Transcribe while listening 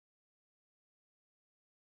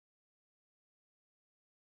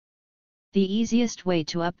The easiest way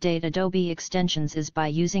to update Adobe extensions is by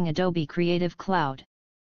using Adobe Creative Cloud.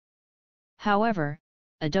 However,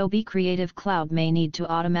 Adobe Creative Cloud may need to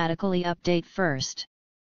automatically update first.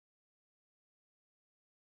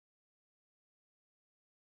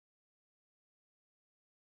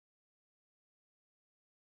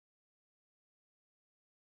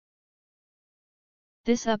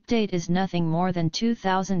 This update is nothing more than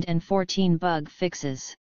 2014 bug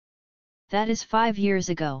fixes. That is 5 years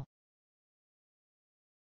ago.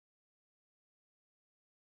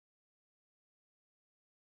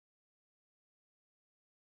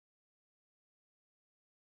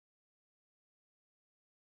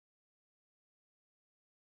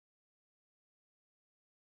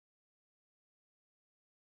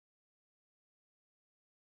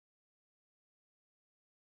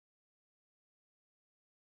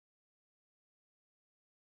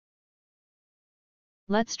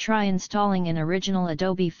 Let's try installing an original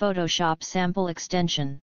Adobe Photoshop sample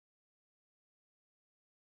extension.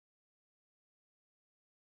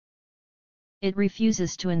 It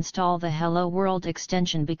refuses to install the Hello World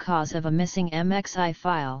extension because of a missing MXI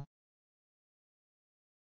file.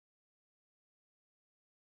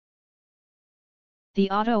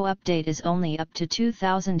 The auto update is only up to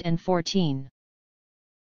 2014.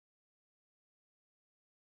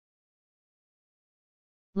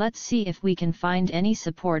 Let's see if we can find any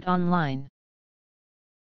support online.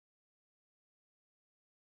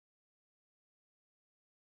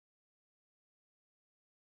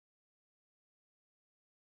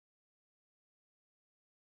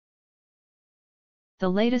 The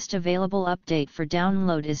latest available update for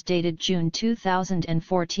download is dated June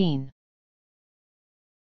 2014.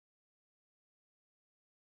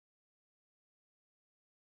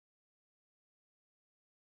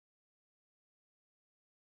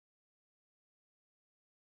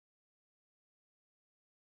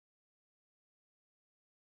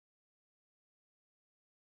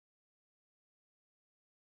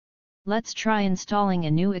 Let's try installing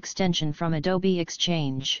a new extension from Adobe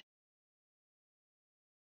Exchange.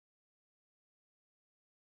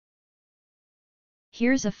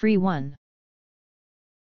 Here's a free one.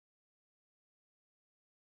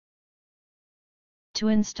 To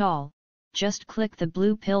install, just click the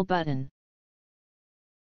blue pill button.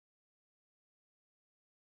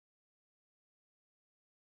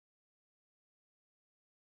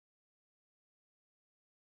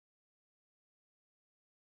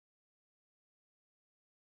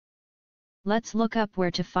 Let's look up where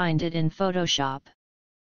to find it in Photoshop.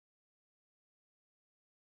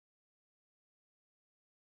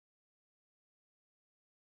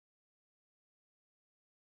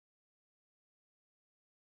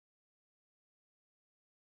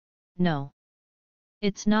 No.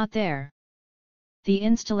 It's not there. The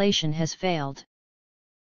installation has failed.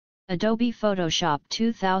 Adobe Photoshop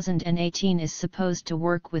 2018 is supposed to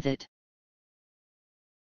work with it.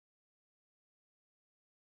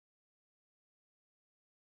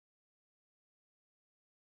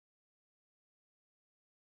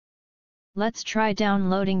 Let's try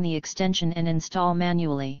downloading the extension and install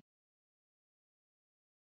manually.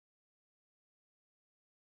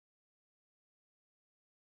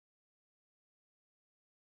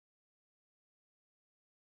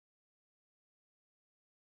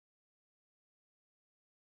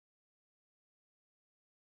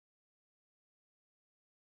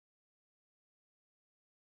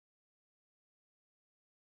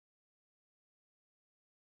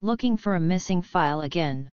 Looking for a missing file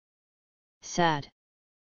again. Sad.